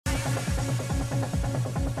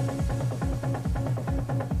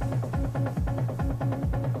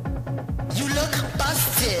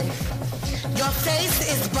Your face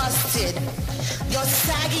is busted. Your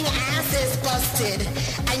sagging ass is busted.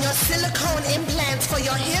 And your silicone implants for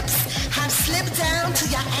your hips have slipped down to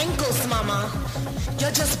your ankles, mama.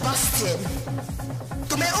 You're just busted.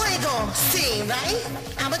 Tu me oigo, sí, right?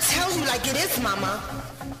 I'ma tell you like it is, mama.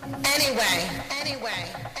 Anyway, anyway,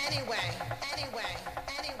 anyway, anyway,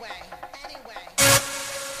 anyway, anyway.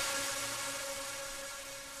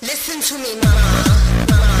 Listen to me, mama.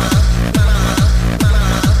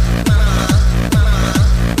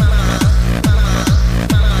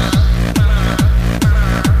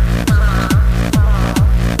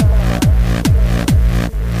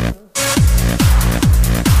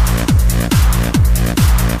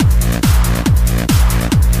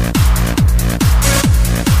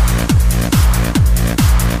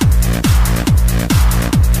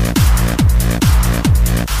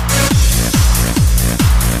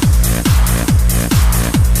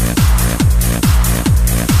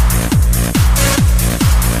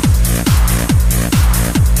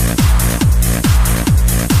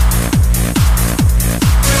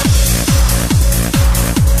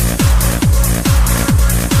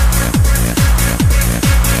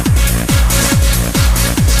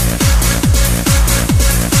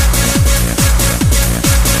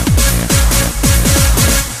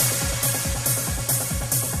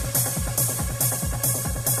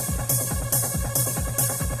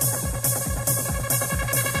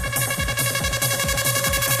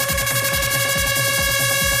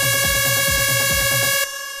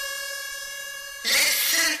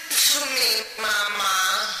 Mama.